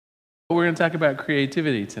We're going to talk about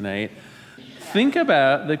creativity tonight. Think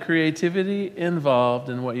about the creativity involved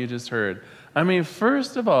in what you just heard. I mean,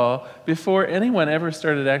 first of all, before anyone ever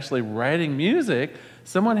started actually writing music,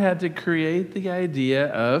 someone had to create the idea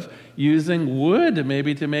of using wood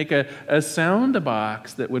maybe to make a sound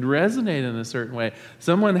box that would resonate in a certain way.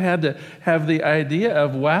 Someone had to have the idea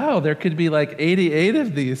of, wow, there could be like 88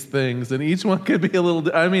 of these things, and each one could be a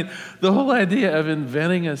little, I mean, the whole idea of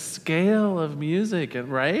inventing a scale of music,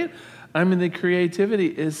 right? I mean, the creativity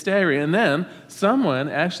is staggering. And then someone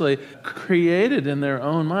actually created in their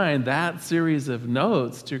own mind that series of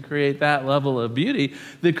notes to create that level of beauty,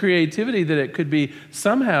 the creativity that it could be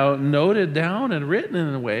somehow noted down and written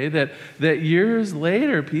in a way that years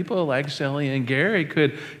later, people like Shelley and Gary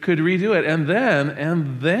could redo it.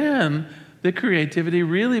 And then the creativity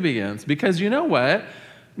really begins. Because you know what?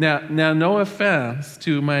 Now, no offense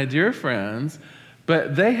to my dear friends,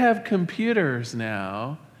 but they have computers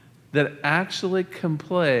now that actually can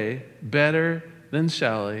play better than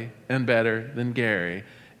Shelley and better than Gary.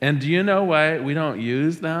 And do you know why we don't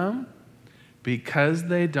use them? Because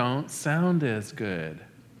they don't sound as good.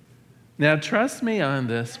 Now, trust me on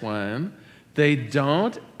this one. They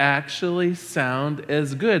don't actually sound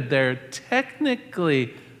as good. They're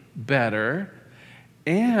technically better,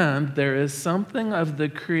 and there is something of the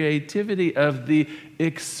creativity of the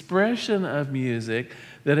expression of music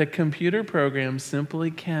that a computer program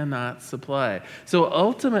simply cannot supply. So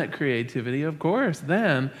ultimate creativity, of course,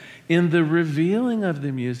 then in the revealing of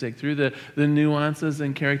the music through the nuances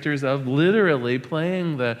and characters of literally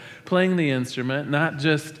playing the instrument, not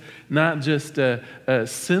just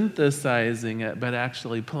synthesizing it, but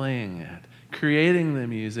actually playing it, creating the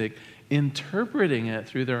music, interpreting it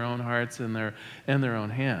through their own hearts and their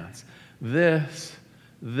own hands. This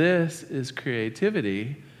is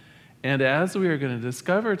creativity. And as we are going to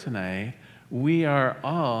discover tonight, we are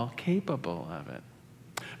all capable of it.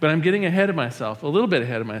 But I'm getting ahead of myself, a little bit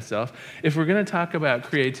ahead of myself. If we're going to talk about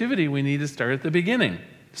creativity, we need to start at the beginning.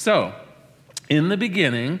 So, in the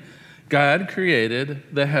beginning, God created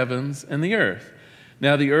the heavens and the earth.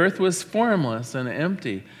 Now, the earth was formless and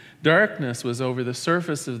empty. Darkness was over the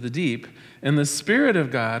surface of the deep, and the Spirit of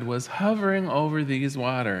God was hovering over these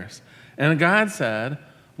waters. And God said,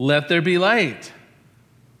 "Let there be light."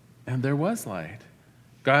 And there was light.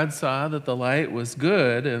 God saw that the light was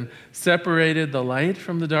good and separated the light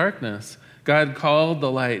from the darkness. God called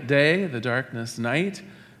the light day, the darkness night,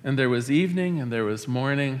 and there was evening and there was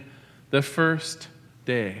morning, the first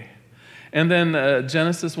day. And then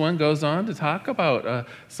Genesis 1 goes on to talk about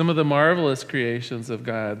some of the marvelous creations of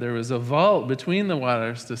God. There was a vault between the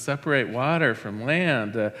waters to separate water from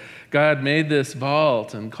land. God made this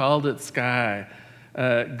vault and called it sky.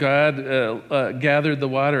 God gathered the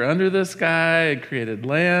water under the sky and created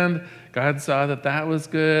land. God saw that was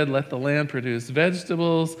good. Let the land produce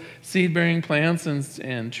vegetables, seed-bearing plants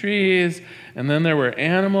and trees. And then there were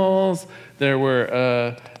animals. There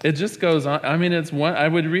were, it just goes on. I mean, I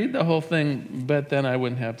would read the whole thing, but then I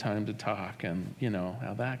wouldn't have time to talk, and you know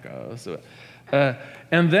how that goes.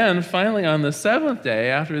 And then finally on the seventh day,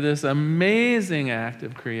 after this amazing act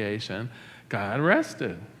of creation, God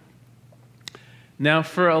rested. Now,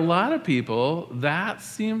 for a lot of people, that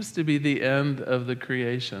seems to be the end of the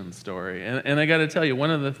creation story. And I got to tell you,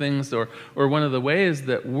 one of the things or one of the ways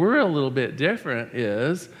that we're a little bit different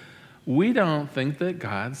is we don't think that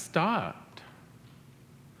God stopped.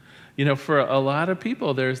 You know, for a lot of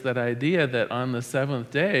people, there's that idea that on the seventh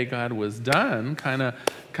day, God was done, kind of,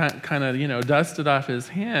 dusted off his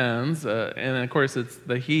hands. And of course, it's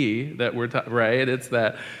the he that we're right? It's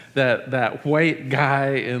that white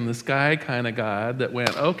guy in the sky kind of God that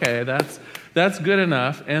went, okay, that's good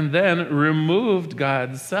enough, and then removed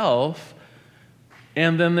God's self.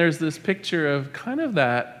 And then there's this picture of kind of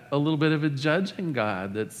that, a little bit of a judging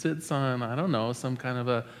God that sits on, I don't know, some kind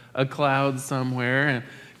of a cloud somewhere and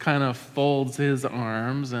kind of folds his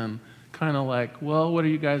arms and kind of like, well, what are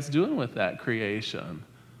you guys doing with that creation?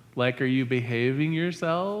 Like, are you behaving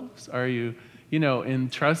yourselves? Are you,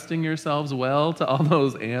 entrusting yourselves well to all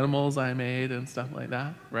those animals I made and stuff like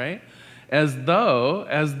that, right? As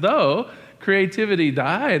though creativity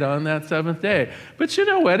died on that seventh day. But you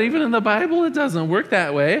know what? Even in the Bible, it doesn't work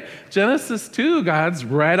that way. Genesis 2, God's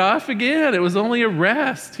right off again. It was only a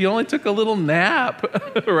rest. He only took a little nap,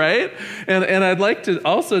 right? And I'd like to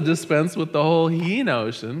also dispense with the whole he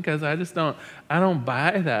notion, because I I don't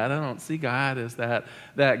buy that. I don't see God as that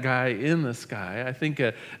guy in the sky. I think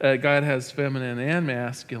God has feminine and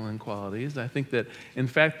masculine qualities. I think that, in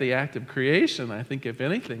fact, the act of creation, I think, if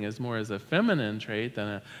anything, is more as a feminine trait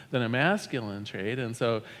than a masculine trait. And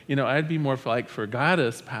so, I'd be more for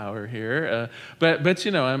goddess power here. But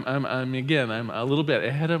I'm a little bit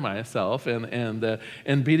ahead of myself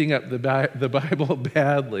and beating up the Bible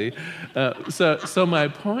badly. So my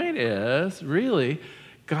point is, really,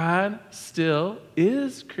 God still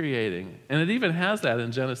is creating. And it even has that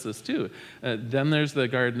in Genesis 2. Then there's the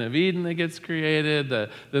Garden of Eden that gets created. The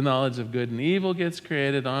knowledge of good and evil gets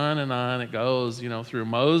created. On it goes, through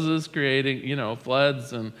Moses creating,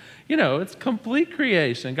 floods. And, it's complete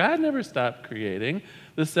creation. God never stopped creating.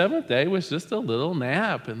 The seventh day was just a little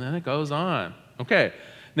nap, and then it goes on. Okay,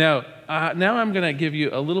 now I'm going to give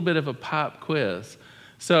you a little bit of a pop quiz.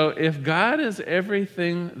 So if God is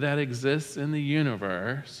everything that exists in the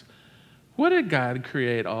universe, what did God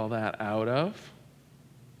create all that out of?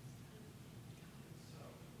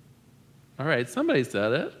 All right, somebody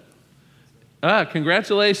said it.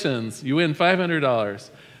 Congratulations. You win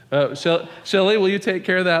 $500. Shelley, will you take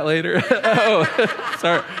care of that later? Oh,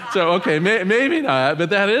 sorry. So, okay, maybe not,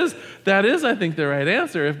 but that is, I think, the right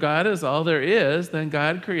answer. If God is all there is, then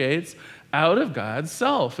God creates out of God's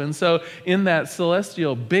self. And so in that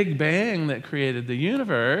celestial Big Bang that created the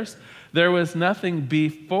universe, there was nothing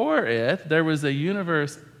before it. There was a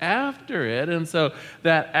universe after it. And so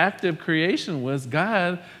that act of creation was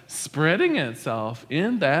God spreading itself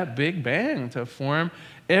in that Big Bang to form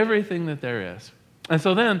everything that there is. And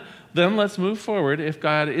so then let's move forward. If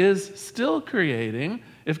God is still creating,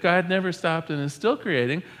 if God never stopped and is still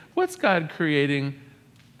creating, what's God creating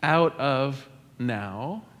out of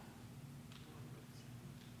now?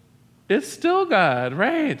 It's still God,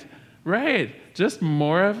 right. Just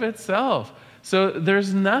more of itself. So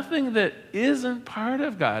there's nothing that isn't part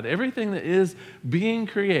of God. Everything that is being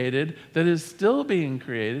created, that is still being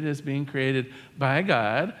created, is being created by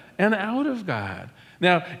God and out of God.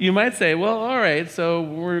 Now, you might say, well, all right, so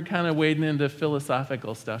we're kind of wading into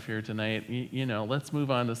philosophical stuff here tonight. Let's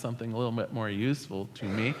move on to something a little bit more useful to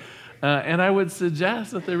me. And I would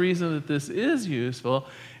suggest that the reason that this is useful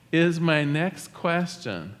is my next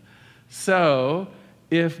question. So,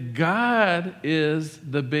 if God is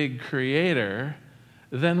the big creator,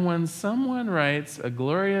 then when someone writes a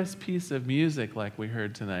glorious piece of music like we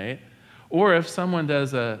heard tonight, or if someone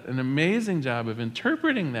does an amazing job of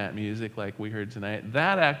interpreting that music like we heard tonight,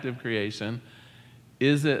 that act of creation,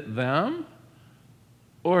 is it them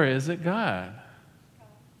or is it God?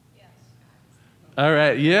 Yes. All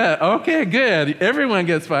right, yeah, okay, good. Everyone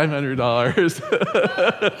gets $500.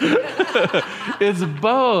 It's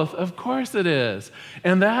both, of course it is.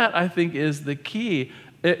 And that, I think, is the key.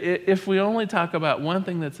 If we only talk about one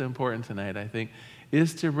thing that's important tonight, I think,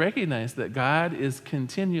 is to recognize that God is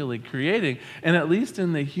continually creating. And at least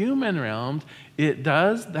in the human realm, it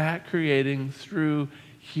does that creating through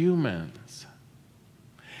humans.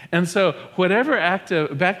 And so whatever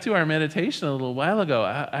back to our meditation a little while ago,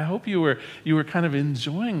 I hope you were kind of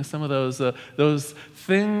enjoying some of those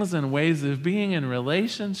things and ways of being in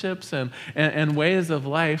relationships and ways of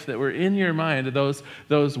life that were in your mind,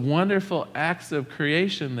 those wonderful acts of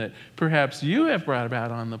creation that perhaps you have brought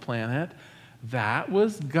about on the planet. That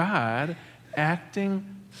was God acting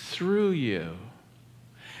through you.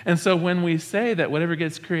 And so when we say that whatever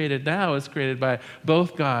gets created now is created by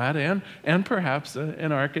both God and perhaps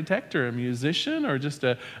an architect or a musician or just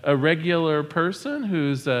a regular person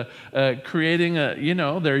who's creating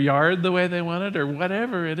their yard the way they want it or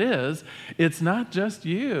whatever it is, it's not just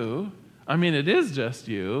you. I mean, it is just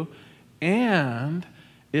you. And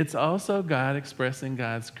it's also God expressing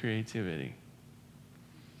God's creativity.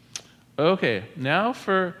 Okay, now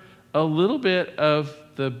for a little bit of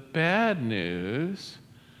the bad news.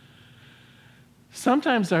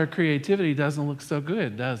 Sometimes our creativity doesn't look so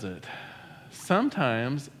good, does it?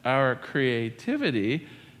 Sometimes our creativity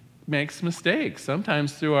makes mistakes.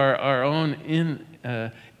 Sometimes through our own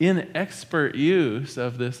inexpert use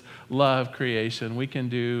of this law of creation, we can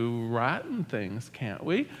do rotten things, can't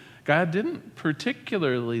we? God didn't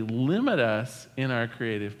particularly limit us in our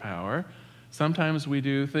creative power. Sometimes we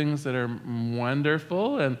do things that are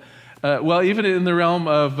wonderful and even in the realm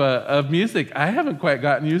of music, I haven't quite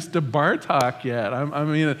gotten used to Bartók yet.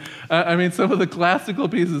 I mean, some of the classical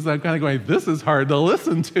pieces, I'm kind of going, this is hard to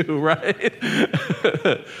listen to,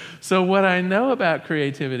 right? So what I know about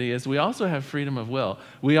creativity is we also have freedom of will.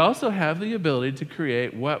 We also have the ability to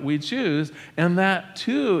create what we choose, and that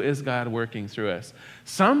too is God working through us.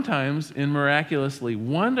 Sometimes in miraculously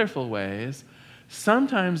wonderful ways,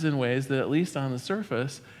 sometimes in ways that, at least on the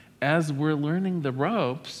surface, as we're learning the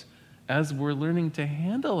ropes, as we're learning to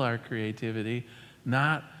handle our creativity,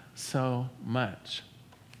 not so much.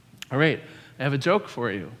 All right, I have a joke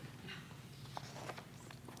for you.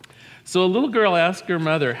 So a little girl asked her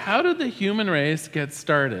mother, "How did the human race get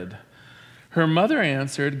started?" Her mother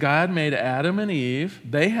answered, "God made Adam and Eve,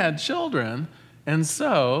 they had children, and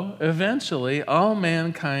so eventually all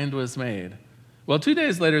mankind was made." Well, 2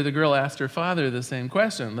 days later, the girl asked her father the same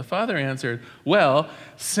question. The father answered, "Well,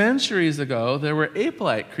 centuries ago, there were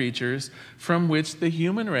ape-like creatures from which the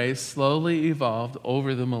human race slowly evolved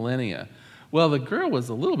over the millennia." Well, the girl was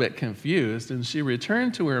a little bit confused, and she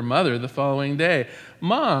returned to her mother the following day.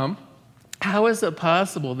 "Mom, how is it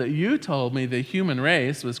possible that you told me the human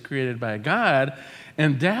race was created by God,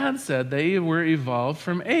 and Dad said they were evolved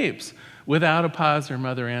from apes?" Without a pause, her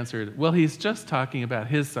mother answered, "Well, he's just talking about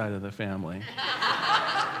his side of the family."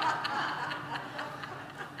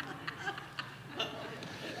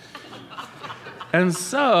 And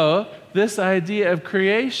so, this idea of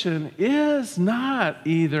creation is not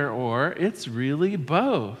either or, it's really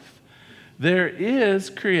both. There is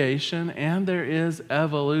creation and there is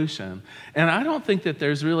evolution. And I don't think that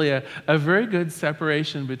there's really a very good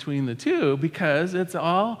separation between the two, because it's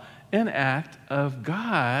all an act of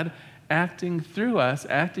God acting through us,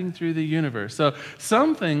 acting through the universe. So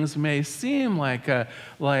some things may seem like a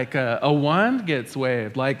wand gets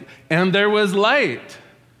waved, and there was light,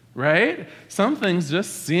 right? Some things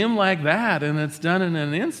just seem like that, and it's done in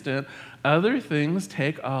an instant. Other things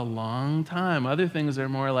take a long time. Other things are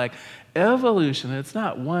more like evolution. It's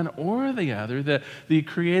not one or the other. The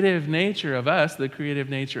creative nature of us, the creative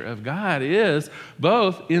nature of God, is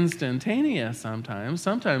both instantaneous sometimes.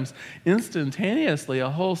 Sometimes instantaneously, a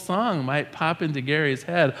whole song might pop into Gary's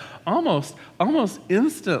head almost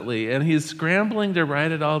instantly, and he's scrambling to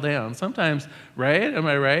write it all down. Sometimes, right? Am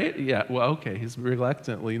I right? Yeah, well, okay, he's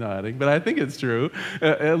reluctantly nodding, but I think it's true.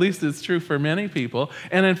 At least it's true for many people.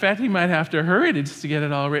 And in fact, he might have to hurry just to get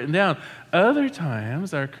it all written down. Other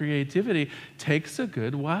times, our creativity takes a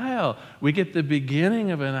good while. We get the beginning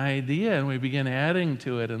of an idea and we begin adding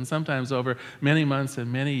to it, and sometimes over many months and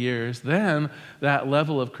many years, then that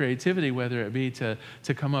level of creativity, whether it be to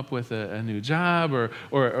come up with a new job or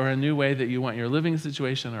a new way that you want your living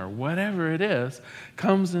situation or whatever it is,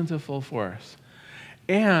 comes into full force.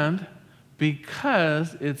 And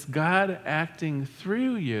because it's God acting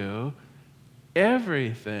through you,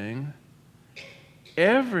 everything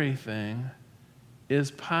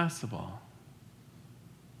is possible.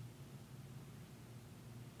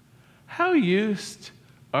 How used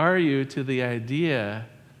are you to the idea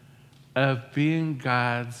of being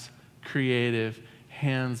God's creative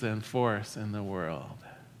hands and force in the world?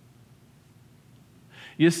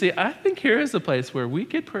 You see, I think here is a place where we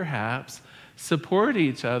could perhaps support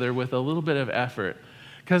each other with a little bit of effort.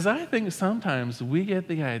 Because I think sometimes we get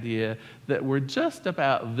the idea that we're just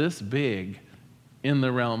about this big in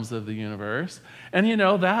the realms of the universe. And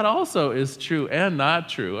that also is true and not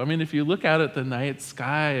true. I mean, if you look out at the night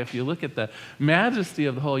sky, if you look at the majesty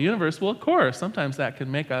of the whole universe, well, of course, sometimes that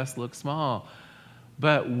can make us look small.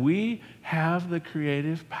 But we have the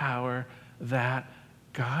creative power that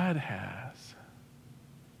God has.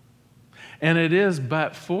 And it is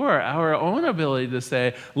but for our own ability to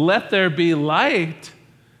say, "Let there be light,"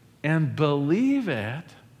 and believe it,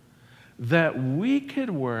 that we could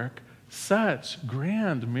work such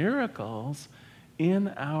grand miracles in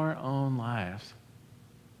our own lives.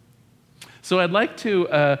 So I'd like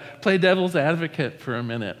to play devil's advocate for a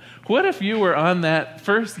minute. What if you were on that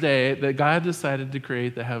first day that God decided to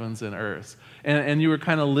create the heavens and earth? And you were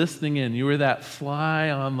kind of listening in. You were that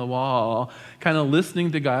fly on the wall, kind of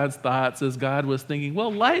listening to God's thoughts as God was thinking,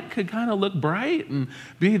 well, light could kind of look bright and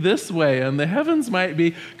be this way, and the heavens might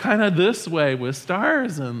be kind of this way with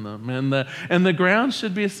stars in them, and the ground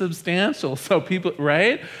should be substantial. So people,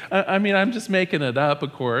 right? I mean, I'm just making it up,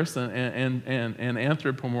 of course, and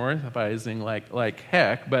anthropomorphizing like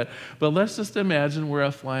heck, but let's just imagine we're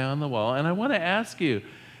a fly on the wall. And I want to ask you,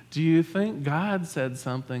 do you think God said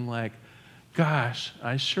something like, "Gosh,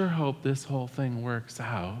 I sure hope this whole thing works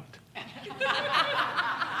out"?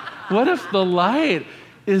 What if the light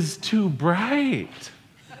is too bright?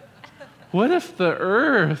 What if the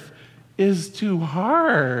earth is too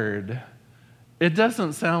hard? It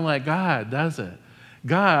doesn't sound like God, does it?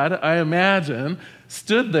 God, I imagine,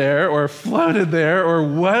 stood there or floated there or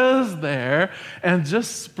was there and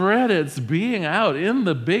just spread its being out in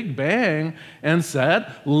the Big Bang and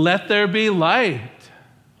said, "Let there be light."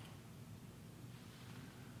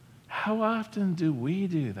 How often do we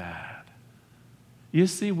do that? You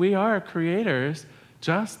see, we are creators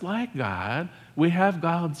just like God. We have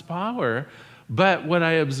God's power, But what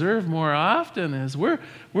I observe more often is we're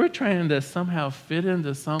trying to somehow fit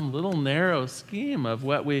into some little narrow scheme of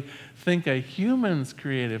what we think a human's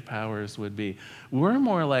creative powers would be. We're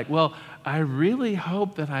more like, well, I really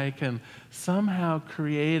hope that I can somehow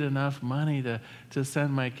create enough money to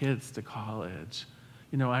send my kids to college.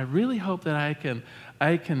 I really hope that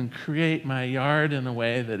I can create my yard in a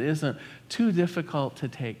way that isn't too difficult to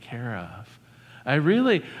take care of. I'm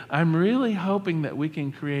really hoping that we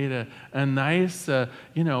can create a nice,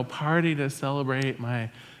 party to celebrate my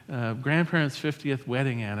grandparents' 50th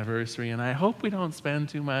wedding anniversary, and I hope we don't spend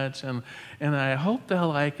too much, and I hope they'll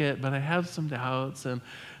like it, but I have some doubts, and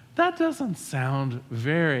that doesn't sound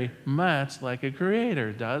very much like a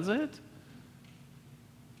creator, does it?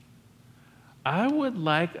 I would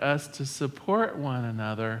like us to support one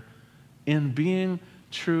another in being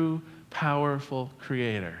true, powerful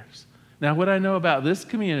creators. Now, what I know about this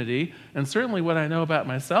community, and certainly what I know about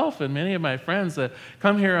myself and many of my friends that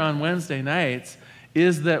come here on Wednesday nights,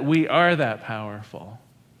 is that we are that powerful.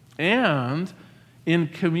 And in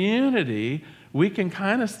community, we can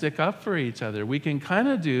kind of stick up for each other. We can kind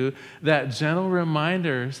of do that gentle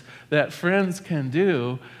reminders that friends can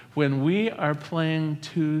do when we are playing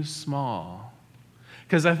too small.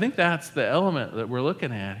 Because I think that's the element that we're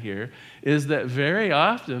looking at here, is that very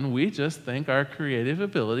often we just think our creative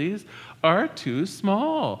abilities are too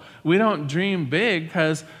small. We don't dream big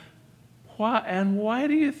because why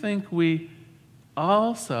do you think we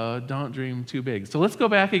also don't dream too big? So let's go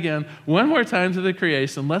back again one more time to the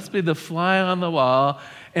creation. Let's be the fly on the wall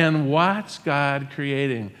and watch God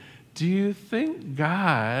creating. Do you think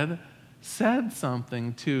God said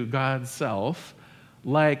something to God's self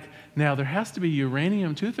like, now there has to be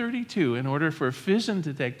uranium-232 in order for fission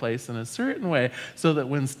to take place in a certain way so that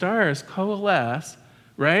when stars coalesce,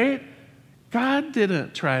 right? God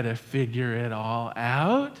didn't try to figure it all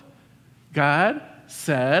out. God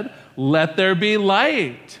said, let there be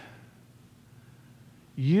light.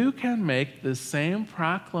 You can make the same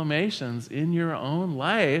proclamations in your own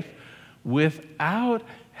life without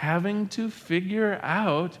having to figure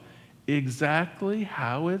out exactly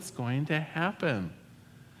how it's going to happen.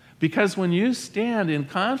 Because when you stand in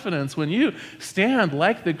confidence, when you stand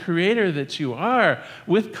like the creator that you are,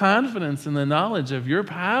 with confidence in the knowledge of your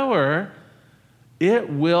power, it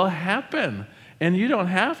will happen. And you don't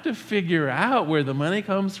have to figure out where the money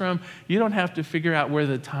comes from. You don't have to figure out where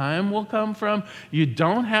the time will come from. You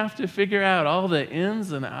don't have to figure out all the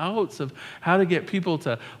ins and outs of how to get people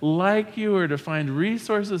to like you or to find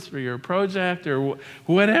resources for your project or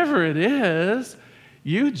whatever it is.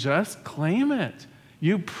 You just claim it.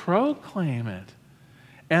 You proclaim it.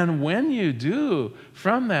 And when you do,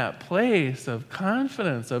 from that place of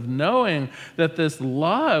confidence, of knowing that this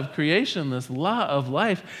law of creation, this law of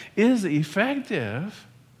life is effective,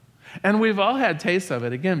 and we've all had tastes of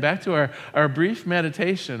it. Again, back to our brief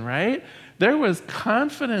meditation, right? There was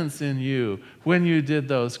confidence in you when you did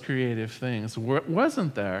those creative things,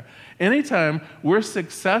 wasn't there? Anytime we're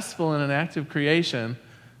successful in an act of creation,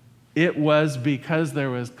 it was because there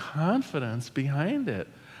was confidence behind it.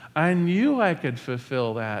 I knew I could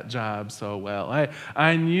fulfill that job so well.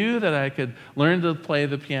 I knew that I could learn to play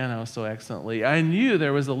the piano so excellently. I knew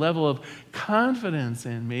there was a level of confidence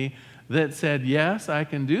in me that said, yes, I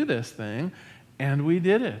can do this thing, and we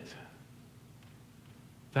did it.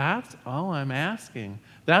 That's all I'm asking.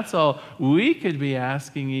 That's all we could be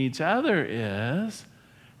asking each other is,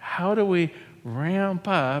 how do we ramp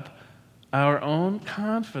up our own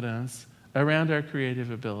confidence around our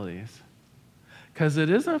creative abilities? Because it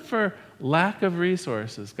isn't for lack of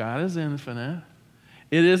resources. God is infinite.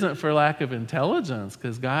 It isn't for lack of intelligence,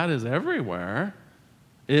 because God is everywhere.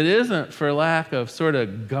 It isn't for lack of sort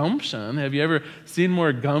of gumption. Have you ever seen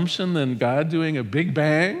more gumption than God doing a big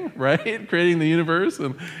bang, right? Creating the universe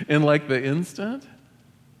in like the instant?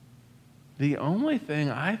 The only thing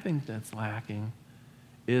I think that's lacking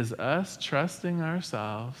is us trusting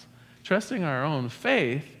ourselves, trusting our own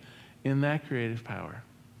faith in that creative power.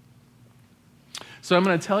 So I'm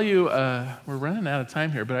going to tell you, we're running out of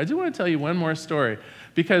time here, but I do want to tell you one more story,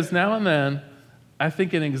 because now and then I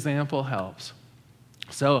think an example helps.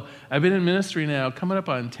 So I've been in ministry now coming up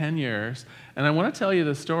on 10 years, and I want to tell you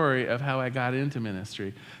the story of how I got into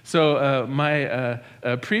ministry. So my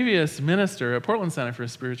previous minister at Portland Center for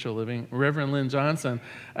Spiritual Living, Reverend Lynn Johnson,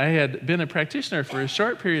 I had been a practitioner for a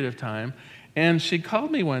short period of time, and she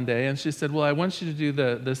called me one day and she said, well, I want you to do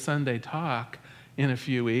the Sunday talk in a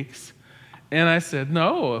few weeks. And I said,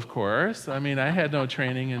 no, of course. I mean, I had no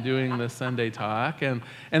training in doing the Sunday talk, and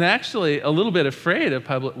actually a little bit afraid of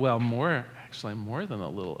more than a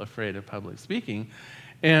little afraid of public speaking.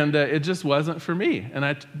 And it just wasn't for me. And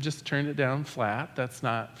I just turned it down flat. That's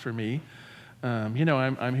not for me.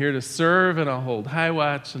 I'm here to serve, and I'll hold high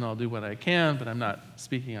watch, and I'll do what I can, but I'm not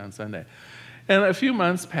speaking on Sunday. And a few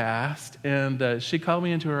months passed, and she called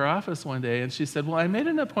me into her office one day, and she said, well, I made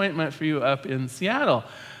an appointment for you up in Seattle.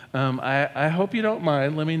 I hope you don't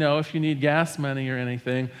mind. Let me know if you need gas money or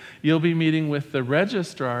anything. You'll be meeting with the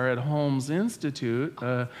registrar at Holmes Institute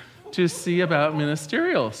to see about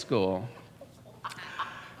ministerial school.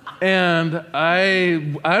 And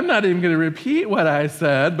I'm not even going to repeat what I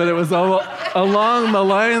said, but it was along the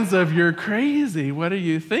lines of, you're crazy. What are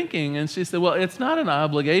you thinking? And she said, well, it's not an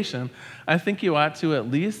obligation. I think you ought to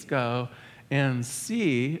at least go and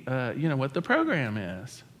see, what the program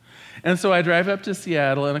is. And so I drive up to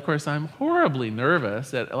Seattle, and of course I'm horribly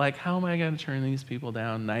nervous at how am I going to turn these people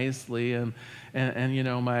down nicely? And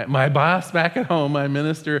my boss back at home, my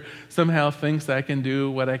minister, somehow thinks I can do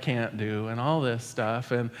what I can't do, and all this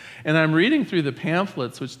stuff. And I'm reading through the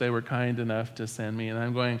pamphlets, which they were kind enough to send me, and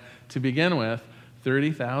I'm going, to begin with,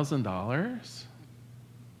 $30,000?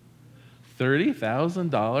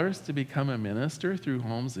 $30,000 to become a minister through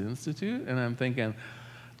Holmes Institute? And I'm thinking,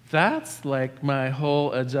 that's like my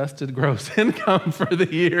whole adjusted gross income for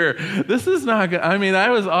the year. This is not good. I mean, I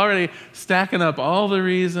was already stacking up all the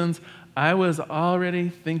reasons. I was already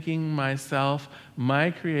thinking myself,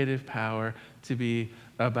 my creative power, to be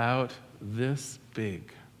about this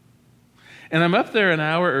big. And I'm up there an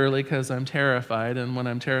hour early because I'm terrified, and when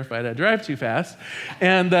I'm terrified, I drive too fast.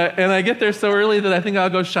 And I get there so early that I think I'll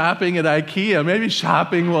go shopping at IKEA. Maybe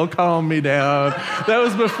shopping will calm me down. That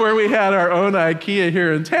was before we had our own IKEA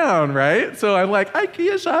here in town, right? So I'm like,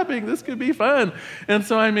 IKEA shopping, this could be fun. And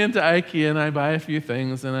so I'm into IKEA, and I buy a few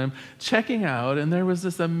things, and I'm checking out, and there was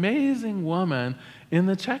this amazing woman in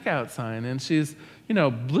the checkout sign, and she's,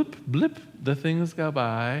 blip, blip, the things go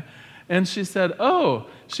by. And she said,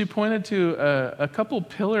 she pointed to a couple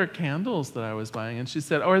pillar candles that I was buying, and she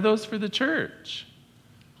said, are those for the church?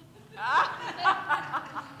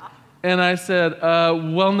 And I said,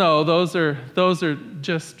 well, no, those are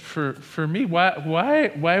just for me.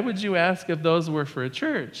 Why would you ask if those were for a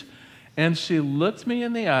church? And she looked me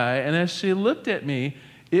in the eye, and as she looked at me,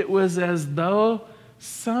 it was as though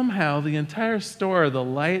somehow the entire store, the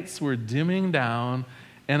lights were dimming down,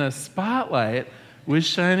 and a spotlight was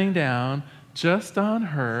shining down just on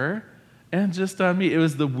her and just on me. It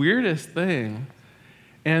was the weirdest thing.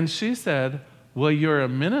 And she said, well, you're a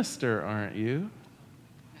minister, aren't you?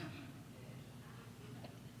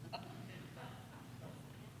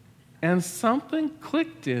 And something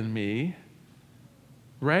clicked in me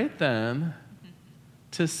right then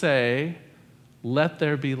to say, let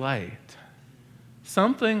there be light.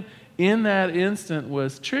 Something in that instant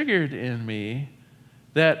was triggered in me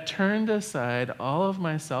that turned aside all of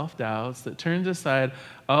my self-doubts, that turned aside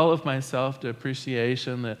all of my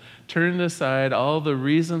self-depreciation, that turned aside all the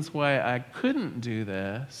reasons why I couldn't do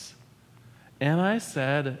this. And I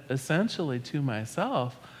said, essentially to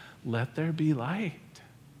myself, let there be light.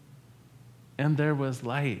 And there was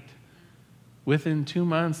light. Within 2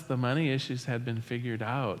 months, the money issues had been figured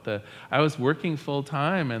out. I was working full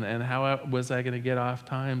time, and how was I going to get off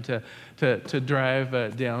time to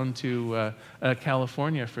drive down to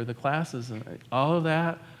California for the classes? And all of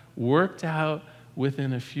that worked out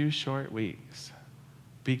within a few short weeks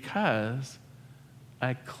because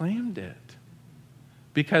I claimed it,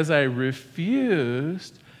 because I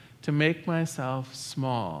refused to make myself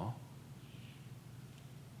small.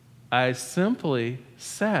 I simply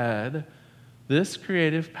said, this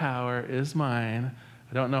creative power is mine.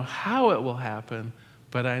 I don't know how it will happen,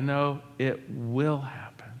 but I know it will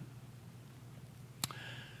happen.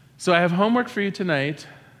 So I have homework for you tonight.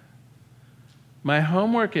 My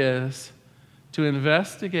homework is to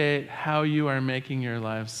investigate how you are making your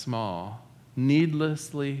lives small,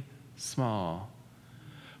 needlessly small.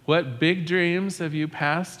 What big dreams have you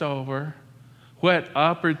passed over? What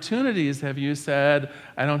opportunities have you said,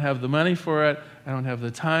 I don't have the money for it, I don't have the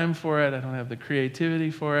time for it, I don't have the creativity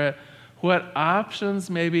for it? What options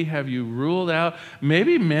maybe have you ruled out,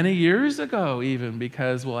 maybe many years ago even,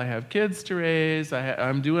 because, I have kids to raise,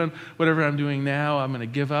 I'm doing whatever I'm doing now, I'm going to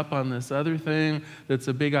give up on this other thing that's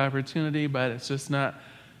a big opportunity, but it's just not,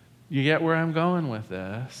 you get where I'm going with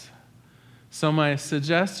this. So my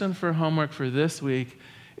suggestion for homework for this week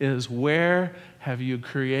is, where have you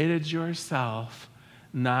created yourself,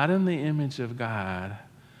 not in the image of God,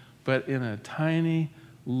 but in a tiny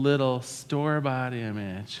little store-bought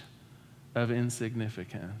image of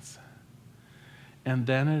insignificance? And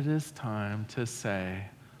then it is time to say,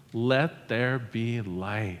 let there be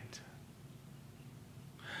light.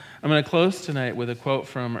 I'm going to close tonight with a quote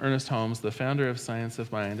from Ernest Holmes, the founder of Science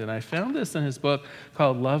of Mind, and I found this in his book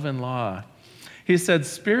called Love and Law. He said,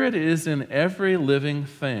 "Spirit is in every living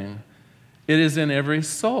thing. It is in every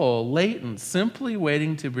soul, latent, simply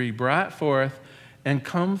waiting to be brought forth and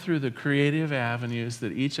come through the creative avenues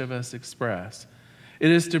that each of us express.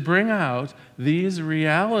 It is to bring out these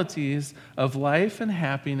realities of life and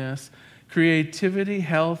happiness, creativity,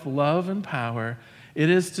 health, love, and power.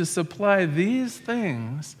 It is to supply these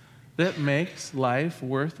things that makes life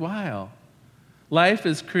worthwhile. Life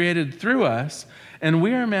is created through us, and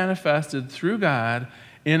we are manifested through God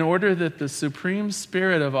in order that the supreme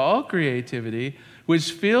spirit of all creativity,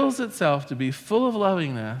 which feels itself to be full of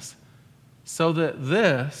lovingness, so that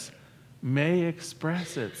this may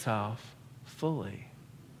express itself fully."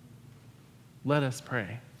 Let us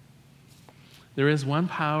pray. There is one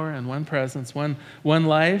power and one presence, one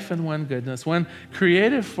life and one goodness, one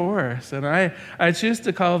creative force. And I choose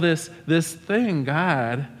to call this thing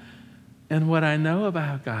God. And what I know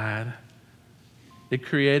about God, it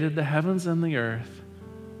created the heavens and the earth,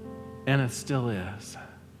 and it still is.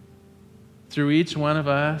 Through each one of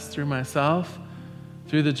us, through myself,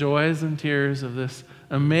 through the joys and tears of this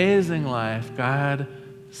amazing life, God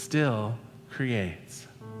still creates.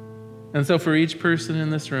 And so for each person in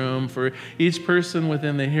this room, for each person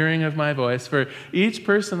within the hearing of my voice, for each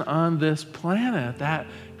person on this planet, that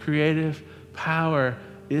creative power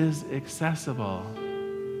is accessible.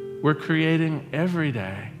 We're creating every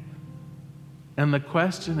day. And the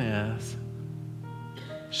question is,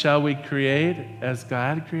 shall we create as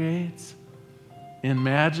God creates? In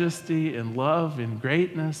majesty, in love, in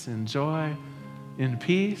greatness, in joy, in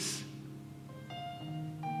peace?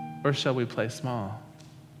 Or shall we play small?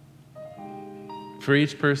 For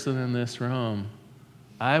each person in this room,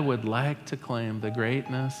 I would like to claim the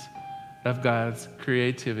greatness of God's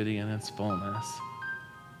creativity in its fullness,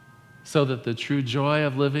 so that the true joy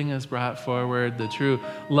of living is brought forward, the true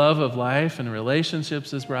love of life and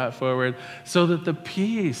relationships is brought forward, so that the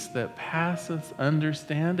peace that passeth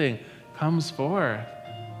understanding comes forth,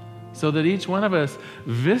 so that each one of us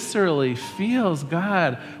viscerally feels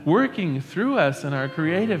God working through us in our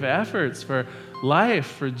creative efforts for life,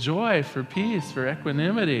 for joy, for peace, for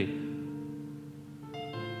equanimity.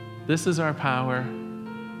 This is our power.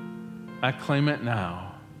 I claim it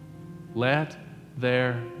now. Let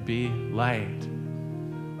there be light,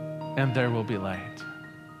 and there will be light.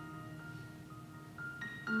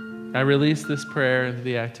 I release this prayer into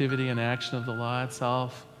the activity and action of the law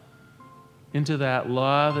itself, into that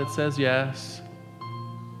law that says yes,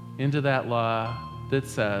 into that law that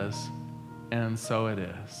says, and so it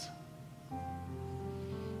is.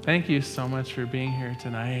 Thank you so much for being here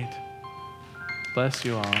tonight. Bless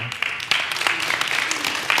you all.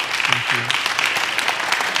 Thank you.